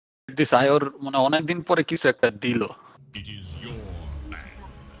This আয় ওর মানে অনেকদিন পরে কিছু একটা দিল। It is your man.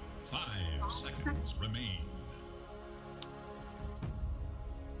 5 seconds remain.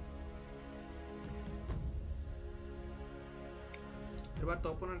 এবার তো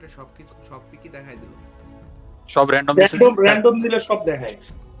অপোনেন্টে সব পিকই দেখাই দিল। সব র্যান্ডম দিছে, র্যান্ডম দিলে সব দেখায়।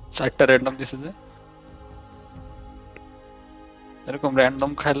 4টা র্যান্ডম দিছে যে এরকম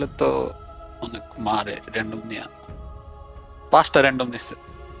র্যান্ডম খাইলে তো অনেক মারে। র্যান্ডম নিয়ে 5টা র্যান্ডম দিছে।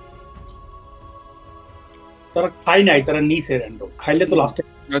 তারা খাই নাই, তারা নিছে র্যান্ডম। খাইলে তো লাস্টে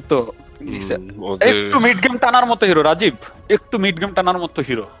তো নিছে। একটু মিড গেম টানার মতো হিরো রাজীব, একটু মিড গেম টানার মতো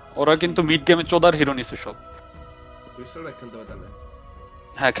হিরো। ওরা কিন্তু মিড গেমে চোদার হিরো নিছে সব। ব্রিস্টলব্যাক খেলতে হবে তাহলে।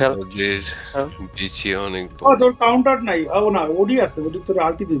 হ্যাঁ খেল। ওদের বিচি অনেক তোর কাউন্টার নাই। ও না, ওডি আছে, ওডি তোর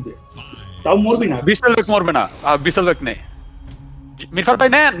আলটি দিবে। তাও মরবি না। ব্রিস্টলব্যাক মরবে না। ব্রিস্টলব্যাক নেই। মিরফাল ভাই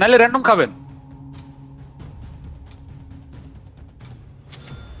নেন, নাহলে র্যান্ডম খাবেন।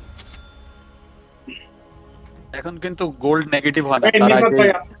 এখন কিন্তু গোল্ড নেগেটিভ হয় না। তার আগে ভাই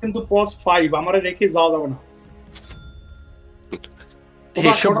আপনি কিন্তু পজ 5 আমারে রেখে যাওয়া যাবে না।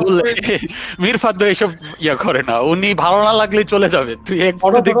 এসব বলে মিরফাদ এসব ইয়া করে না। উনি ভালো না লাগলে চলে যাবে। তুই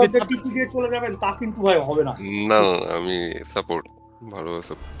একটু দেখবি টিপি দিয়ে চলে যাবেন, তা কিন্তু ভাই হবে না। না আমি সাপোর্ট ভালো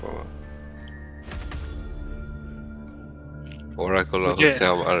সাপোর্ট পাওয়া। ওরাকল হচ্ছে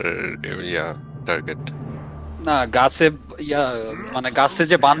আমার এরিয়া টার্গেট। না গাছে ইয়া মানে গাছে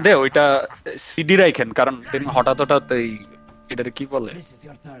যে বাঁধে ওইটা সিডি রাখেন, কারণ তিনি হঠাৎ হঠাৎ এই এটার কি বলে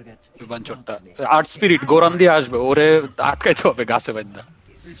বাঞ্চটা আর্ট স্পিরিট গোরান দিয়ে আসবে, ওরে আটকাইতে হবে গাছে বাঁধা।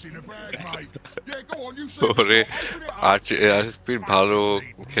 ওরে আর্ট স্পিরিট ভালো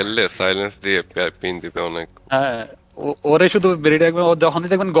খেললে সাইলেন্স দিয়ে পিন দিবে অনেক। হ্যাঁ ওরে শুধু বেরিয়ে রাখবেন, ও যখনই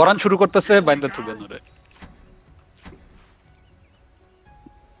দেখবেন গোরান শুরু করতেছে বাঁধা থুবেন ওরে।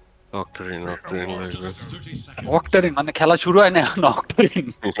 অক্টারিন মানে খেলা শুরু হয় না এখন। অক্টারিন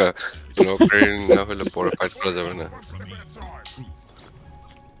না হলে পরে ফাইট করা যাবে না।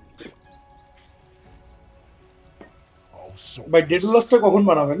 ভাই ডেডলসটা কখন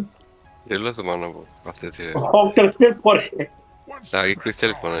বানাবেন? ডেডলস বানাবো আস্তে ধীরে। অক্টারিনের পরে আগে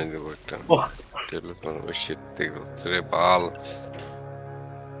ক্রিস্টাল বানাই দেবো একটা। ডেডলস বানাবো। শিট দেখো রে বাল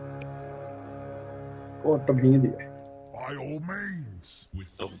ওটা ভেঙে দিবে। By all means.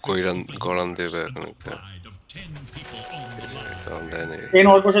 গরান দেবে এখন একটা। এই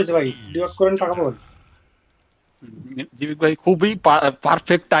নয় বসেছে ভাই, ডিওট করেন টাকা পাবেন। জীবিক ভাই খুবই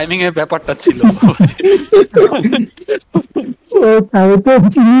পারফেক্ট টাইমিং এর ব্যাপারটা ছিল।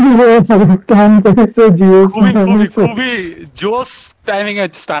 খুবই জোস টাইমিং এ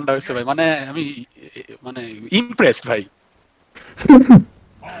স্ট্যান্ড হয়েছে ভাই। মানে আমি মানে ইমপ্রেসড ভাই।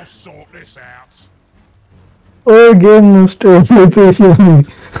 I'll sort this out. O game নষ্ট হয়েছে।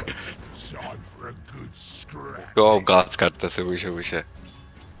 Time for a good scrap. সব গাছ কাটতেছে বসে বসে।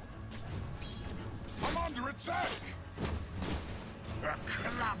 I'm under attack. A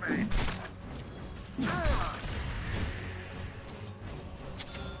clubbing.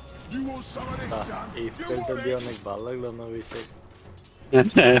 You want some of this, son? এই স্পেলটা দিয়ে অনেক ভালো লাগলো না অভিষেক।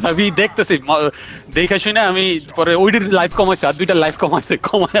 আমি দেখতেছি দেখে শুনে আমি পরে ওই লাইভ কমাইছি, আর 2টা লাইভ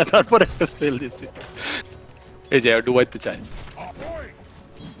কমায় তারপর একটা স্পেল দিছি। এই যে ডুবাইতে চাই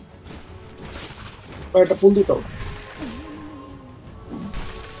এটা পুল দিতে হবে।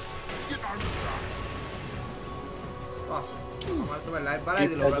 আমার তো ভাই লাইভ বাড়াই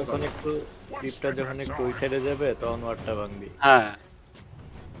দিল। যখন একটু টিপটা যখন একটু ওই সাইডে যাবে তখন ওয়ারটা ভাঙবি। হ্যাঁ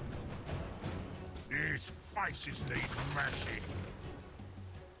These faces need mashing.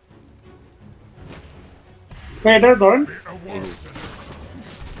 ভাই এটা ধরেন, Bit of work to do.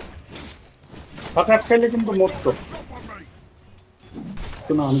 হাতে খাইলে কিন্তু মরতো। Drop on me.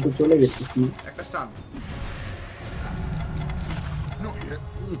 তো না, আমি তো চলে গেছি। একটা স্টান। Not yet.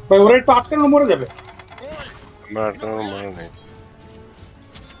 ভাই ওরা একটু আটকানো মরে যাবে। আমার তো মনে নেই।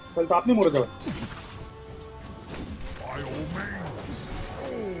 তাহলে তো আপনি মরে যাবেন। By all means.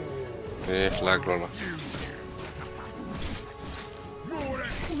 লাগলো না।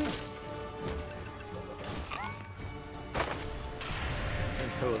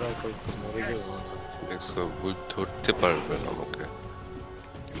 ওরা মরে যাবে ধরতে পারবে না আমাকে।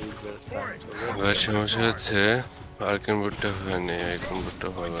 সমস্যা হচ্ছে আর্কেন বোর্ডটা হয়নি, আর্কেন বোর্ডটা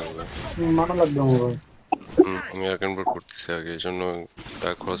হওয়া লাগবে। মানা লাগবে আমার ভাই। আমি আর্কেন বোর্ড করতেছি আগে, এই জন্য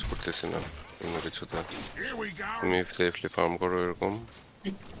টাকা খরচ করতেছি না অন্য কিছুতে। Here we go. তুমি সেফলি ফার্ম করো এরকম।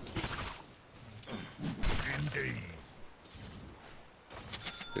 Indeed.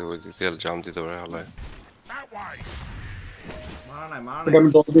 ওই দিকে জাম দিতে পারে হালায়। That way. মারা নাই, মারা এটা নাই। আমি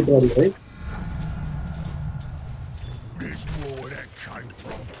দশ দিতে পারি ভাই। There's more where that came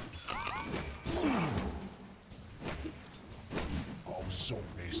from. I'll sort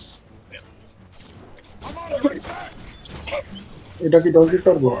this. এটা কি দশ দিতে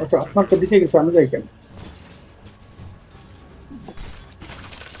পারবো? আচ্ছা আপনার তো দিকে গেছে, আমি যাই কেন?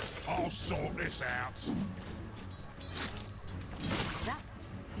 I'll sort this out.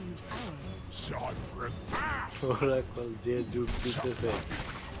 Cypher. ওরা কল যে যুগ দিতেছে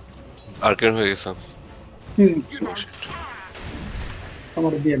আর্কেন হয়ে গেছে।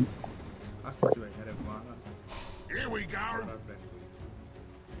 আমার দিয়ে আসতেছি ভাই, আরে মা Here we go.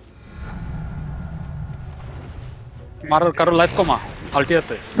 মারার কারো লাইফ কমা আলটি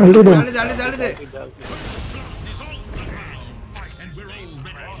আছে আলটি দেন। জালি দে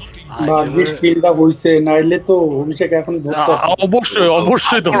ভাগ্যের কিলটা হইছে, নাইলে তো অভিষেক এখন ধরতো।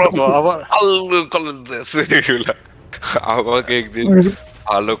 অবশ্যই ধরবো আবার আল্লু কলেজ এগুলা আমাকে একদিন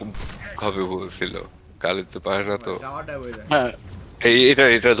ভালো ভাবে বলছিল, কালি তো পারে না তো। যাওয়াটা হয়ে যায়।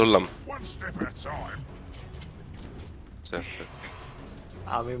 হ্যাঁ এটা ধরলাম। One step at a time. আচ্ছা, আচ্ছা।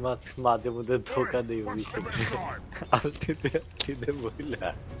 আমি মাঝে মধ্যে ধোকা দিই অভিষেকে আলটিতে বইলা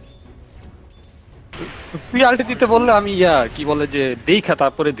তুই আলটি দিতে বললে আমি কি বলে যে দেখা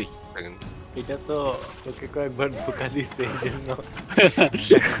তারপরে দিই Second. এটা তো তোকে কয়েকবার ধোকা দিচ্ছে এই জন্য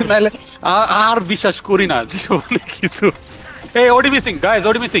নাইলে আর বিশ্বাস করি না জীবনে কিছু। এই ওডি মিসিং গাইস,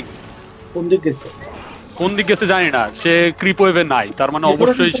 ওডি মিসিং। কোন দিক গেছে? কোন দিক গেছে জানি না, সে ক্রিপ ওয়েভে নাই, তার মানে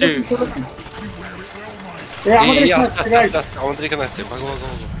অবশ্যই সে আমাদের এই এখানে আস্তে আছে, guys। আস্তে আমাদের এখানে আসছে, ভাগো ভাগো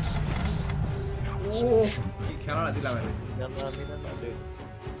ভাগো। ও কি খেলাটা দিলাম আমি। না রে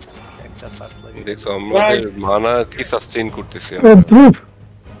একটা পাস লাগে দেখছো আমাদের মানা কি সাস্টেইন করতেছে ও ধুর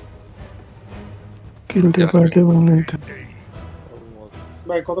কিলটা পার্টে বানাইতে অলমোস্ট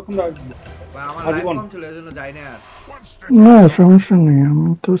ভাই কতক্ষণ রাখবো? ভাই আমার লাইফ আজীবন। কম ছিল এজন্য যাই না আর। One step. না সমস্যা নেই, আমি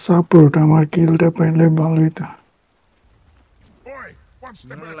তো সাপোর্ট, আমার কিলটা পাইলে ভালোই তো। Oi, one step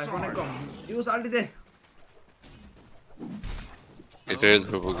মিরনের at a life অনেক time. কম। জিউস আল্টি দে। এটাই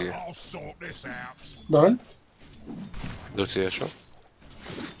ধরবো গিয়ে। I'll sort this out. ধরেন ধরছি, আসো। I'll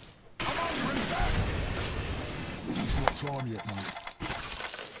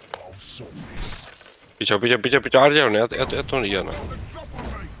sort this. পিছা আর যাও না, এত ইয়া না। Drop on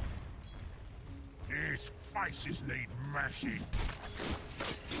me. These faces need mashing.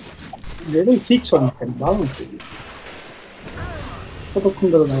 Level 6 অনেক ভালো হচ্ছে। কতক্ষণ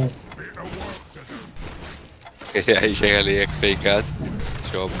ধরে না আছে? Bit of work to do. এসে গেলে একটাই কাজ,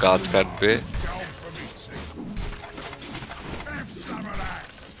 সব গাছ কাটবে। Go for me too. Have some of that.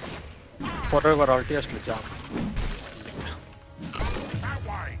 পরের বার আলটি আসলে যা That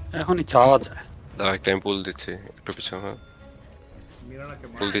way. এখনই যাওয়া যায়। দাও একটা আমি পুল দিচ্ছি, একটু পিছা। হ্যাঁ মিরনকে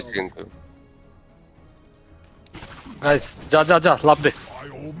পুল দিচ্ছি কিন্তু। গাইস যা লাভ দে। By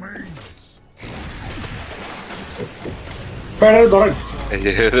all means. প্যারাল ধরেন। এই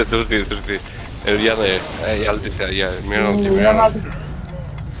যে ধরছি ইয়া না, এই আলতিছে ইয়া মেরা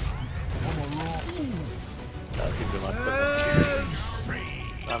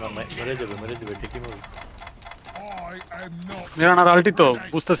না মরে যাবে ঠিকই বল I am not. মেরানার আলটি তো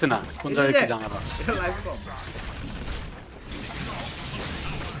বুঝতেছি না কোন জায়গায় কি জানালা। এটা লাইফ কম।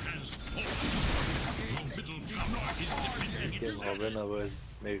 গেম হবে না বস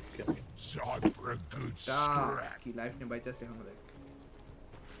next game Time for a good তা scrap. কি লাইফ নিয়ে বাইচাছে এখনো দেখ।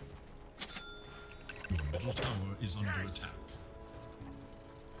 Your middle tower is under attack.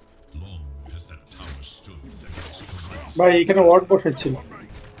 Long has that tower stood against the race. ভাই এখানে ওয়ার্ড বসেছিল।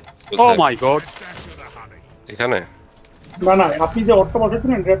 ও মাই god, Dash of the honey. এখানে না আপনি যে ওয়ার্ডটা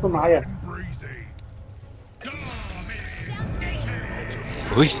বসেছিলেন এটা তো নাই আর। Breezy.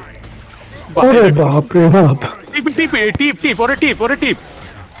 ওই ওরে বাপ রে বাপ, টিপ ওরে টিপ।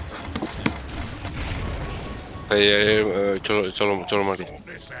 চলো মারি।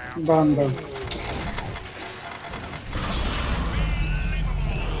 This out. দান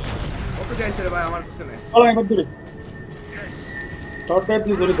কত যাইছে রে ভাই আমার পিছনে। চলো একবার দূরে টর্চটা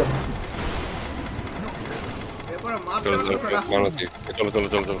দিয়ে ধরে দাও। এরপরে মারতে চলো পারতেছ না। মারতে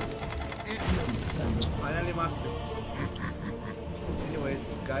চলো। ফাইনালি মারছে। এনিওয়েজ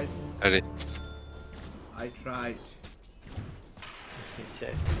গাইস আরে I tried.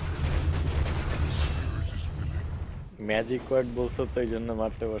 ম্যাজিক ওয়ার্ড বলছো তো এই জন্য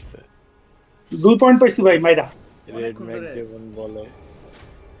মারতে পারছে 2 পয়েন্ট পাইছি ভাই মাইরা। রেড অনেকক্ষণ ম্যাক ধরে। যেমন বলে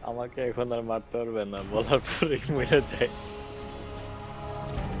আমাকে এখন আর মারতে পারবে না, বলার পরেই মরে যায়।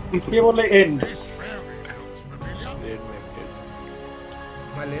 কে বলে and? This very helps, Mamilia. Red Mac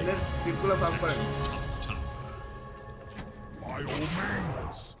ভাই লেনের ক্রিপগুলো ফার্ম করেন। By all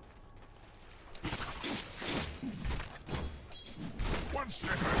means. One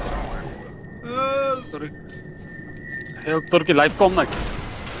step at a time. তোর কি লাইফ কম নাকি?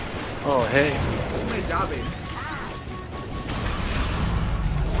 ও হে তুমি যাবে।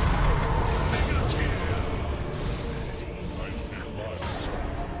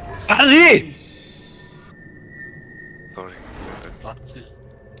 আরে সরি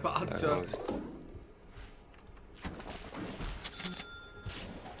আচ্ছা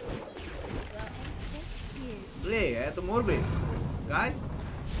রে এত মরবে গাইস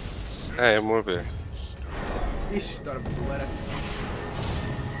হ্যাঁ মরবে ইস তোর দুবার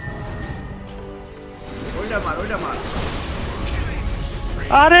ওইটা মার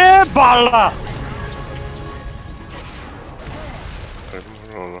আরে বালা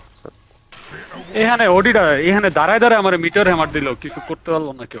এখানে ওডিটা এখানে দাঁড়ায় আমার মিটার হ্যামার দিল কিছু করতে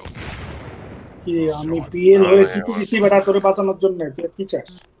পারলো না কেউ কি আমি পিএল হয়ে কিছু দিছি বেটা তোরে বাঁচানোর জন্য তুই কি চাস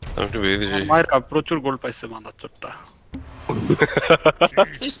আমি একটু বেরিয়ে যাই মায়ের প্রচুর গোল পাইছে মাদার চোরটা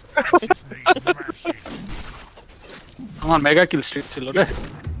আমার মেগা কিল স্ট্রিক ছিল রে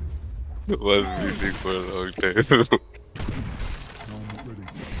was missing for a long time.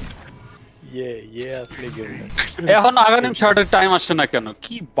 ये असली गेम है এখন আগামী শার্টের টাইম আসছে না কেন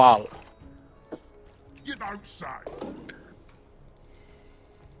কি বাল You don't say.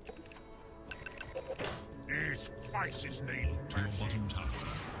 His faces need mashing.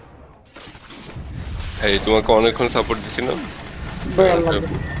 এই তোমাকে অনেকক্ষণ সাপোর্ট দিছি না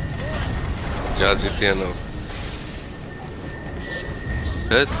যা দিতে না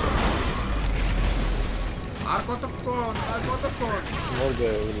আর কতক্ষণ मर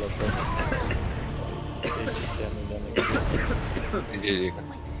गए वो लोग जाने जाने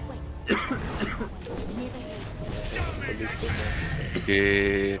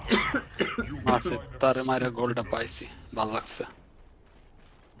মারছে তারে মাইরা গোলটা পাইছি ভালো লাগছে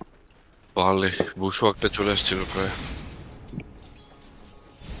ভালো বুশো একটা চলে আসছিল প্রায়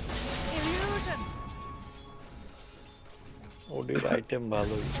ওডির আইটেম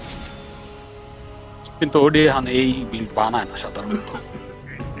ভালোই কিন্তু ওডি এখন এই বিল বানায় না সাধারণত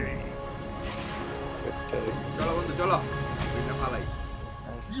চলো বন্ধু চলো এটা ফালাই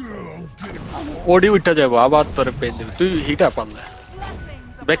ওডি উঠা যাবো আবার তোরে পেয়ে দেবে তুই হিটা পারলে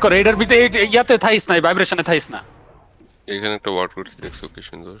বেকর এইটার ভিতরে ইয়াতে থাইস না ভাইব্রেশনে থাইস না এখানে একটা ওয়ার্ড করতে দেখছো কি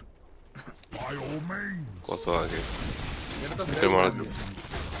সুন্দর By all means. কত আগে এটা তো এটা মারা যাবে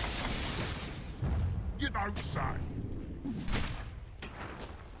You don't say.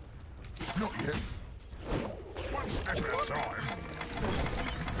 Not yet. One step at a time.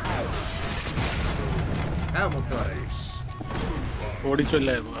 হ্যাঁ মুক্ত পারে ওডি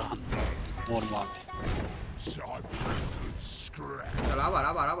চলে যাবো এখন মোর মা Time for a good scrap. চলো আবার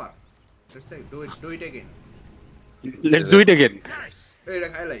let's say do it again let's do it again এইটা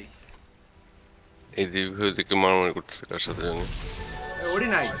খাইলাই এই রিভিউ থেকে মারামারি করতেছে কার সাথে জানি ওডি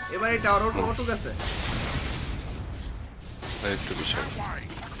নাই এবার এটা আর ওটু গেছে আর একটু বিষয়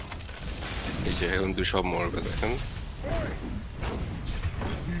এই যে এখন দুই সব মরবে দেখেন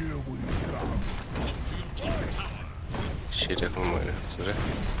Here we go. সেটা এখন মারা হচ্ছে রে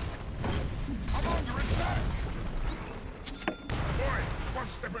I'm under attack. Boy, one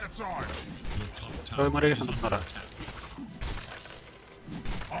step at a time. সবাই মারা গেছেন আপনারা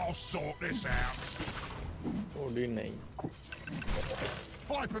I'll sort this out. ওডি নেই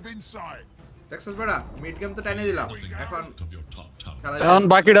Pipe of insight. দেখছস বেটা মিড গেম তো টাইনে দিলাম এখন খেলা এখন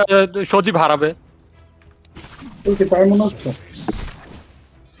বাকিটা সজীব হারাবে তুই কি তাই মনে হচ্ছে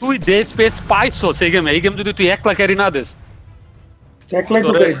তুই যে স্পেস পাইছো সেই গেমে এই গেম যদি তুই একলা ক্যারি না দিস একলাই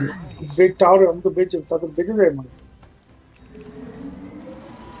তো গাইছি ব্রেক টাওয়ার আমি তো বেঁচে তাদের বেঁচে যায় মানে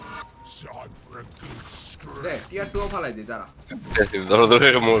Time for a good scrap. দে টিয়ার 2 ফালাই দি দাঁড়া ধরো ধরে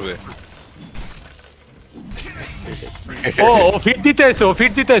মরবে ও ফিট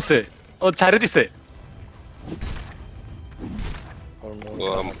দিতে আছে ও ছাড়ে দিছে और ও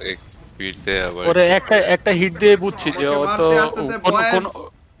আমাকে পিটতে আবার ওরে একটা হিট দিয়ে বুঝছি যে ও তো কোন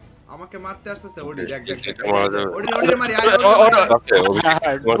আমাকে মারতে আসতেছে ওডি দেখ এটা মারা যাবে। ওডি মারি আয়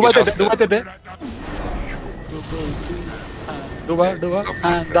আছে, ডুবাইতে দে ডুবা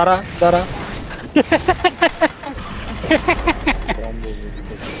হ্যাঁ দাঁড়া कॉम्बो मिस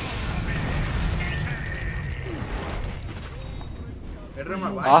कर এটারে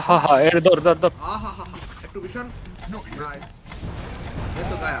মার ভাই আহা এর দর আহা একটু ভীষণ নাইস এ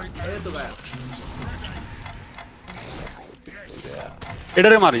তো গায়া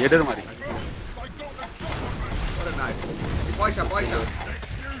এটারে মারি ওরে নাইস পয়সা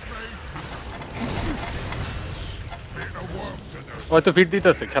হয়তো ফিট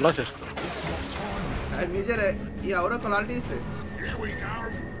দিতেছে খেলা শেষ তো আর নিজের ইয়া ওরা কোয়ালিটি আছে Here we go.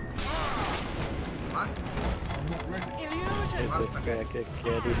 মার एक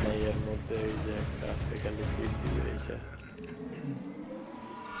कैरी नहीं এর মধ্যে এই যে কাছে খালি ফিট দিয়ে এসে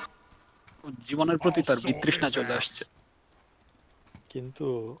জীবনের প্রতি তার বিতৃষ্ণা চলে আসছে কিন্তু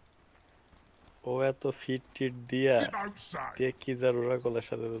ও এত ফিট টিট দিয়া You don't say. তে কি যার ওরাকলের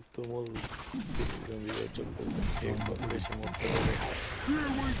সাথে তো তুমুল বিয়ে চলতেছে কেউ কম বেশি মরতে পারে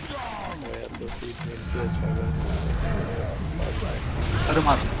ও এত ফিট মিট দিয়ে ছয়বার আরে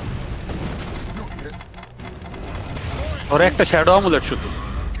মার ওরে একটা শ্যাডো আমুলেট শুধু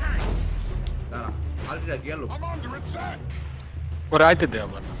দাঁড়া আলটিটা গেল I'm under attack. ওরে আইতে দে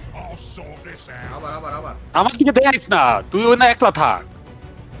আবার I'll sort this out. আবার আমার দিকে দেখাইস না তুই ওই না একলা থাক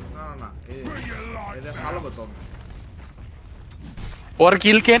না Bring your এটা lights ভালো out. কথা ওর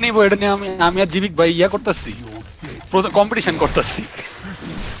কিল কে নিব এটা নিয়ে আমি আর জীবিক ভাই ইয়া করতেছি কম্পিটিশন করতেছি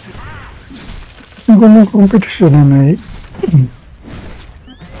কোনো কম্পিটিশনে নাই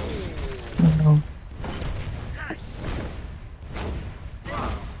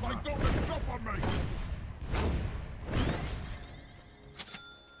They got the drop on me.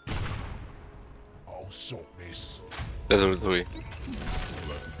 I'll sort this. ধরি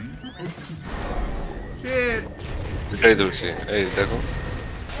শিট এটাই ধরছি এই দেখো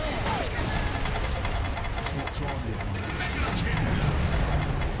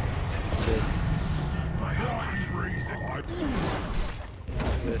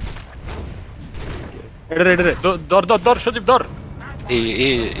এটা দর সজীব দর এই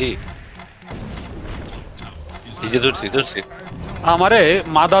এই এই এই যে ধরছি আমারে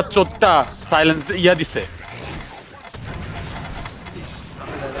মাদার চোদটা সাইলেন্স ইয়া দিছে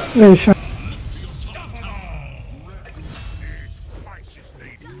এই Faces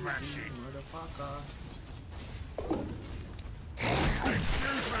need smashing.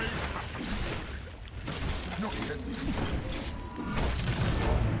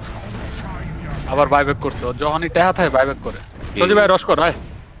 আবার বাইব্যাক করছে ও যখনই টেহা থাকে বাইব্যাক করে সজীব ভাই রস কর আয়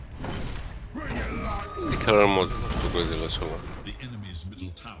খেলার মধ্যে নষ্ট করে দিল সবাই The enemy's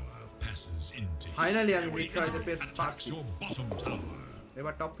middle tower passes into finally আমি হিট করাইতে পারছি your bottom tower.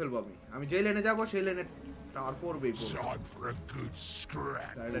 এবার টপ ফেলবো আমি যে লেনে যাব সেই লেনে টাওয়ার পড়বেই পড়বে Time for a good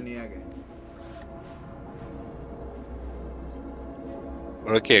scrap. এটা নিয়ে আগে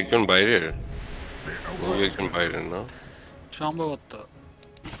ওরা কি একজন বাইরের ওই একজন বাইরের না সম্ভবত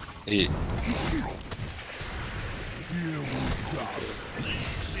এই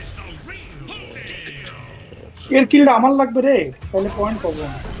এর কিলটা আমার লাগবে রে তাহলে পয়েন্ট পাবো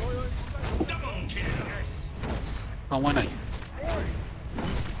না সময় নাই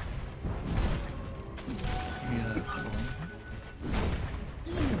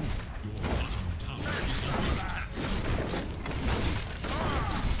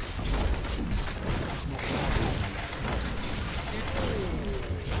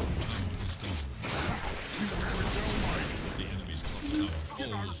The enemy's top tower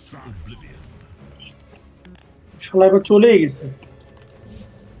falls to oblivion. শালা এবার চলেই গেছে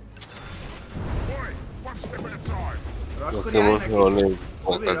Boy, one step at a time. রশ করে কেমন আয় নাকি অনেক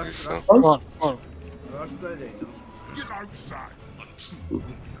বকা দিচ্ছে কর কর রশ করে যাই You don't say. A true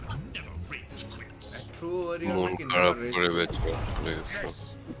warrior never rage quits. True warrior মন নাকি খারাপ করে বেঁচে চলে গেছে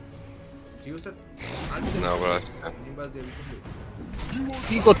জিউসের না আবার আসছে নিবাস দিয়ে দিতে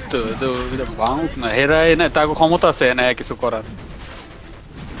কি করতে বাউন্স না হেরায় না তাকে ক্ষমতা আছে না কিছু করার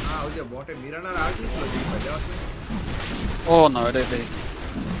ওই যে বটে মিরানার আর কি ছিল জিউস দেওয়া ছিল ও না এটা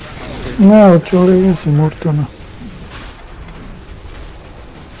না ও চলে গেছে মরতো না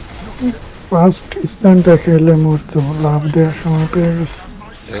ফার্স্ট স্ট্যান্ডটা খেলে মরতো লাভ দেওয়ার সময় পেয়ে গেছে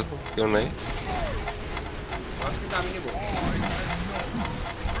দেখো কেউ নাই রশ কিন্তু আমি নেবো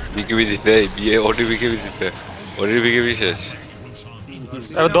বিকেবি দিতে বিয়ে ওটি বিকেবি দিতে ওটির বিকেবি শেষ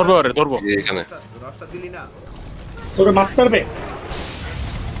এবার ধরবো আরে ধরবো এই এখানে রশটা দিলি না তোরে মারতে পারবে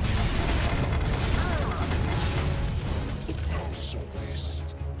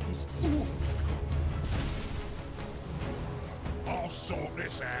I'll sort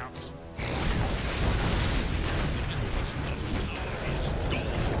this out.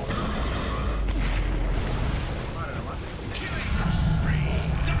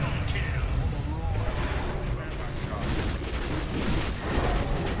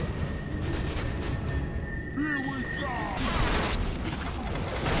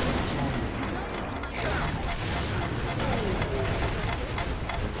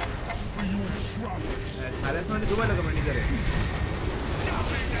 Silence মানে দুবার লাগে নিজেরে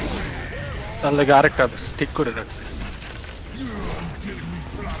তার লাগে আরেকটা ঠিক করে রাখছে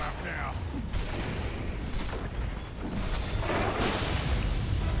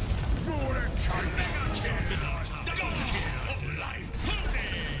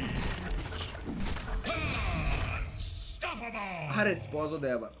আরে পজও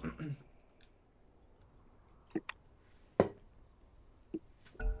দেয় আবার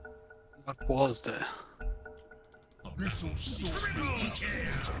pause there. This'll sort this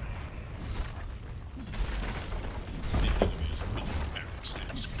out.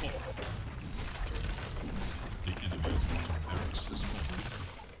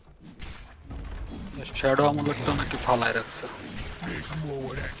 Shadow আমলেরটা নাকি ফালায় রাখছে। There's more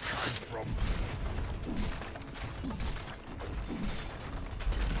where that comes from.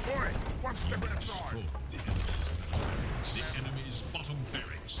 Boy, one step at a time. The enemy's bottom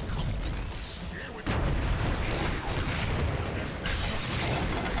barracks complete. Here we go.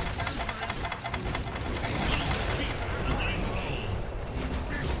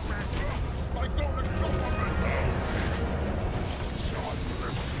 I got the top of my nose. Shot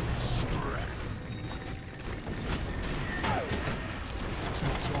from scrap.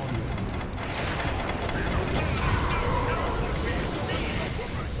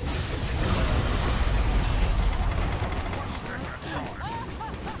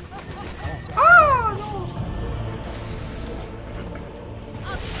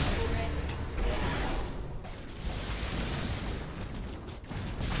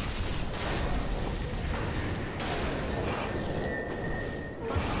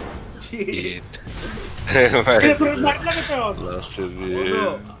 Shit. Laste দিয়ে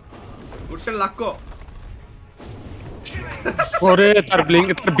উঠছেন লাক্কো ওরে তার blink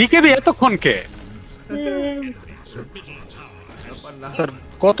তার BKB এতক্ষণ কে তার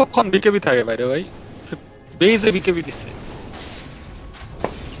কতক্ষণ BKB থাকে বাইরে ভাই বেজে বিকেবি দিছে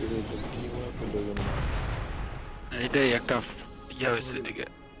এইটাই একটা ইয়া হয়েছে এদিকে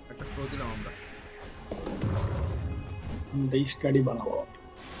একটা ফ্লো দিলাম আমরা স্টাডি বানাবো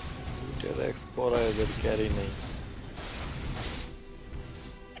পড়ায় এদের ক্যারি নেই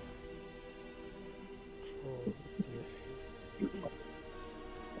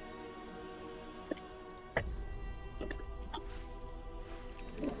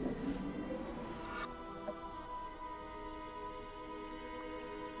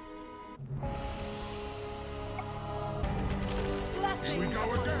Here we go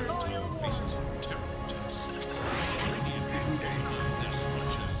again. Faces a terrible test. Radiant defend their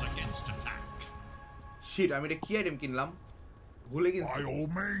structures against attack. Sheet আমি এটা কি আইটেম কিনলাম ভুলে গেছি By all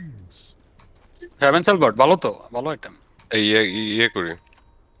means. হেভেন সেলবার্ড ভালো তো ভালো আইটেম এই ইয়ে করি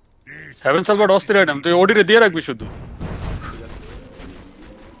Yes. হেভেন সেলবার্ড অস্থির আইটেম তুই ওডিরে দিয়ে রাখবি শুধু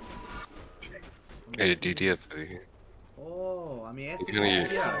এই ডিডি আছে দেখি ও আমি এসি এখানে ইয়ে।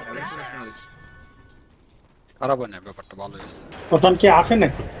 খারাপ হয় না ব্যাপারটা ভালো হয়েছে প্রথম কি আসে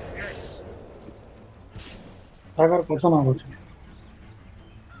নাকি থাকার কথা না বলছে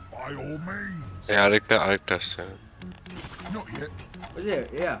By all means. এই আরেকটা আসছে Not yet. ওই যে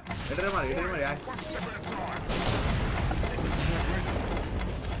ইয়া এটারে মার আয়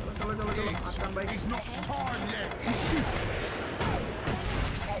চলো চলো চলো আকাম ভাই It's not time yet.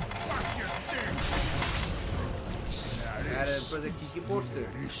 I'll bash you dead. আরে প্রজেক্ট কি পড়ছে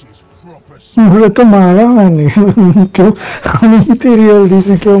This is proper. ওরা তো মারা হয়নি কেউ আমি রিয়েল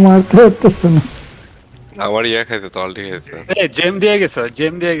দিছি কেউ মারতে পারতেছে না আমার ইয়া খাইছে তো অলরেডি খাইছে এই জেম দিয়ে গেছে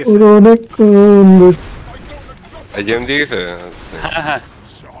ওরা অনেক এই জেম দিয়ে গেছে হ্যাঁ হ্যাঁ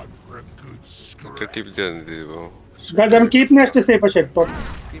Time for a good একটা টিপ দিয়ে দিব গাইজ আমি কিপ নিয়ে আসতেছি এই পাশে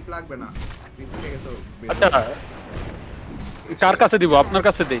টিপ লাগবে না টিপ থেকে তো আচ্ছা কার কাছে দিব আপনার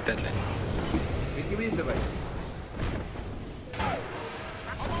কাছে দেই তাহলে কি দিছে ভাই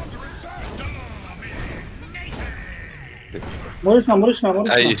মরিস না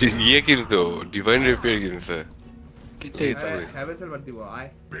এই ইয়ে কিন্তু ডিভাইন রিপেয়ার কিনছে কিতেই তো হ্যাভেন সেলভার দিব আয়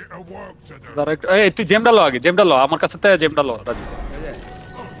bit of work to do. Direct এই তুই জেমটা লো আগে জেমটা লো আমার কাছে তাই জেমটা লো রাজীব এই যে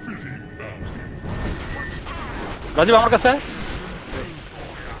রাজীব আমার কাছে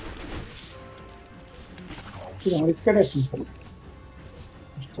আমার স্কেট আছে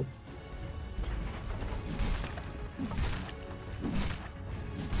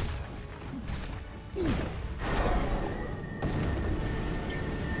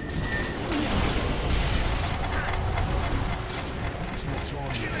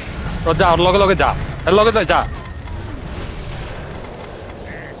তো যা ওর লগে যা এর লগে যা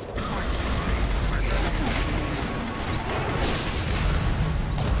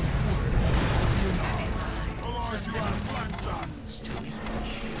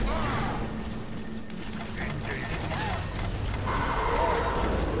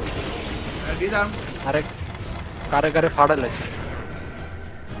দিদাম আরে কারে ফাড়াইছে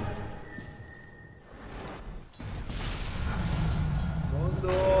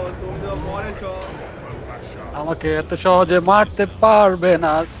বন্ধু তুমি মরেছো আমাকে এত সহজে মারতে পারবে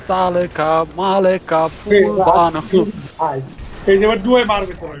না সালেকা মালেকা ফুলবানো এই যে এবার দুয়ে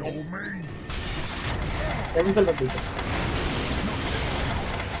মারবে তো By all means. হেভেন সেলভার দিতে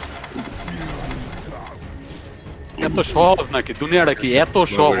এত সহজ নাকি দুনিয়াটা কি এত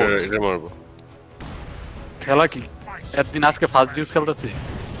সহজ এটা মারবো খেলা কি একদিন আজকে ফার্স্ট ইউজ খেলতেছি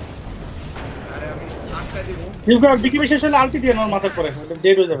আরে আমি আটকা দিব ইউকা বিকি শেষ হলে আলটি দিয়ে নর মাথার পরে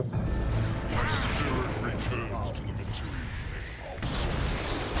ডেড হয়ে যাবে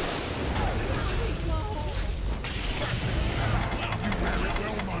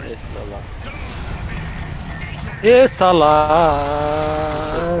এ সালা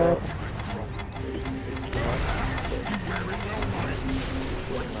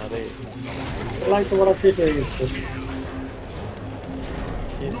আরে লাই তো বড় শেষ হয়ে গেছে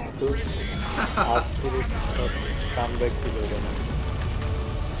কিন্তু আজকের কামব্যাক ছিল কেন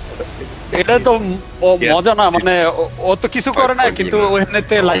এটা তো মজা না, মানে ও তো কিছু করে না, কিন্তু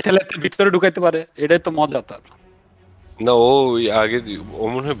ওখানেতে লাইতে লাইতে ভিতরে ঢুকাইতে পারে, এটাই তো মজা তার। না ও ওই আগে ও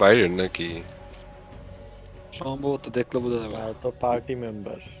মনে হয় বাইরের নাকি, সম্ভবত দেখলে বোঝা যাবে। আর তো পার্টি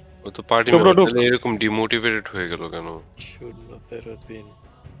মেম্বার ও তো পার্টি ঢুক, মেম্বার, ঢুক। তাহলে এরকম ডিমোটিভেটেড হয়ে গেল কেন? 0-13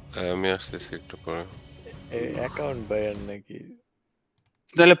 আমি আসতেছি একটু পরে। অ্যাকাউন্ট বায়ার নাকি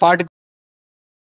তাহলে পার্টি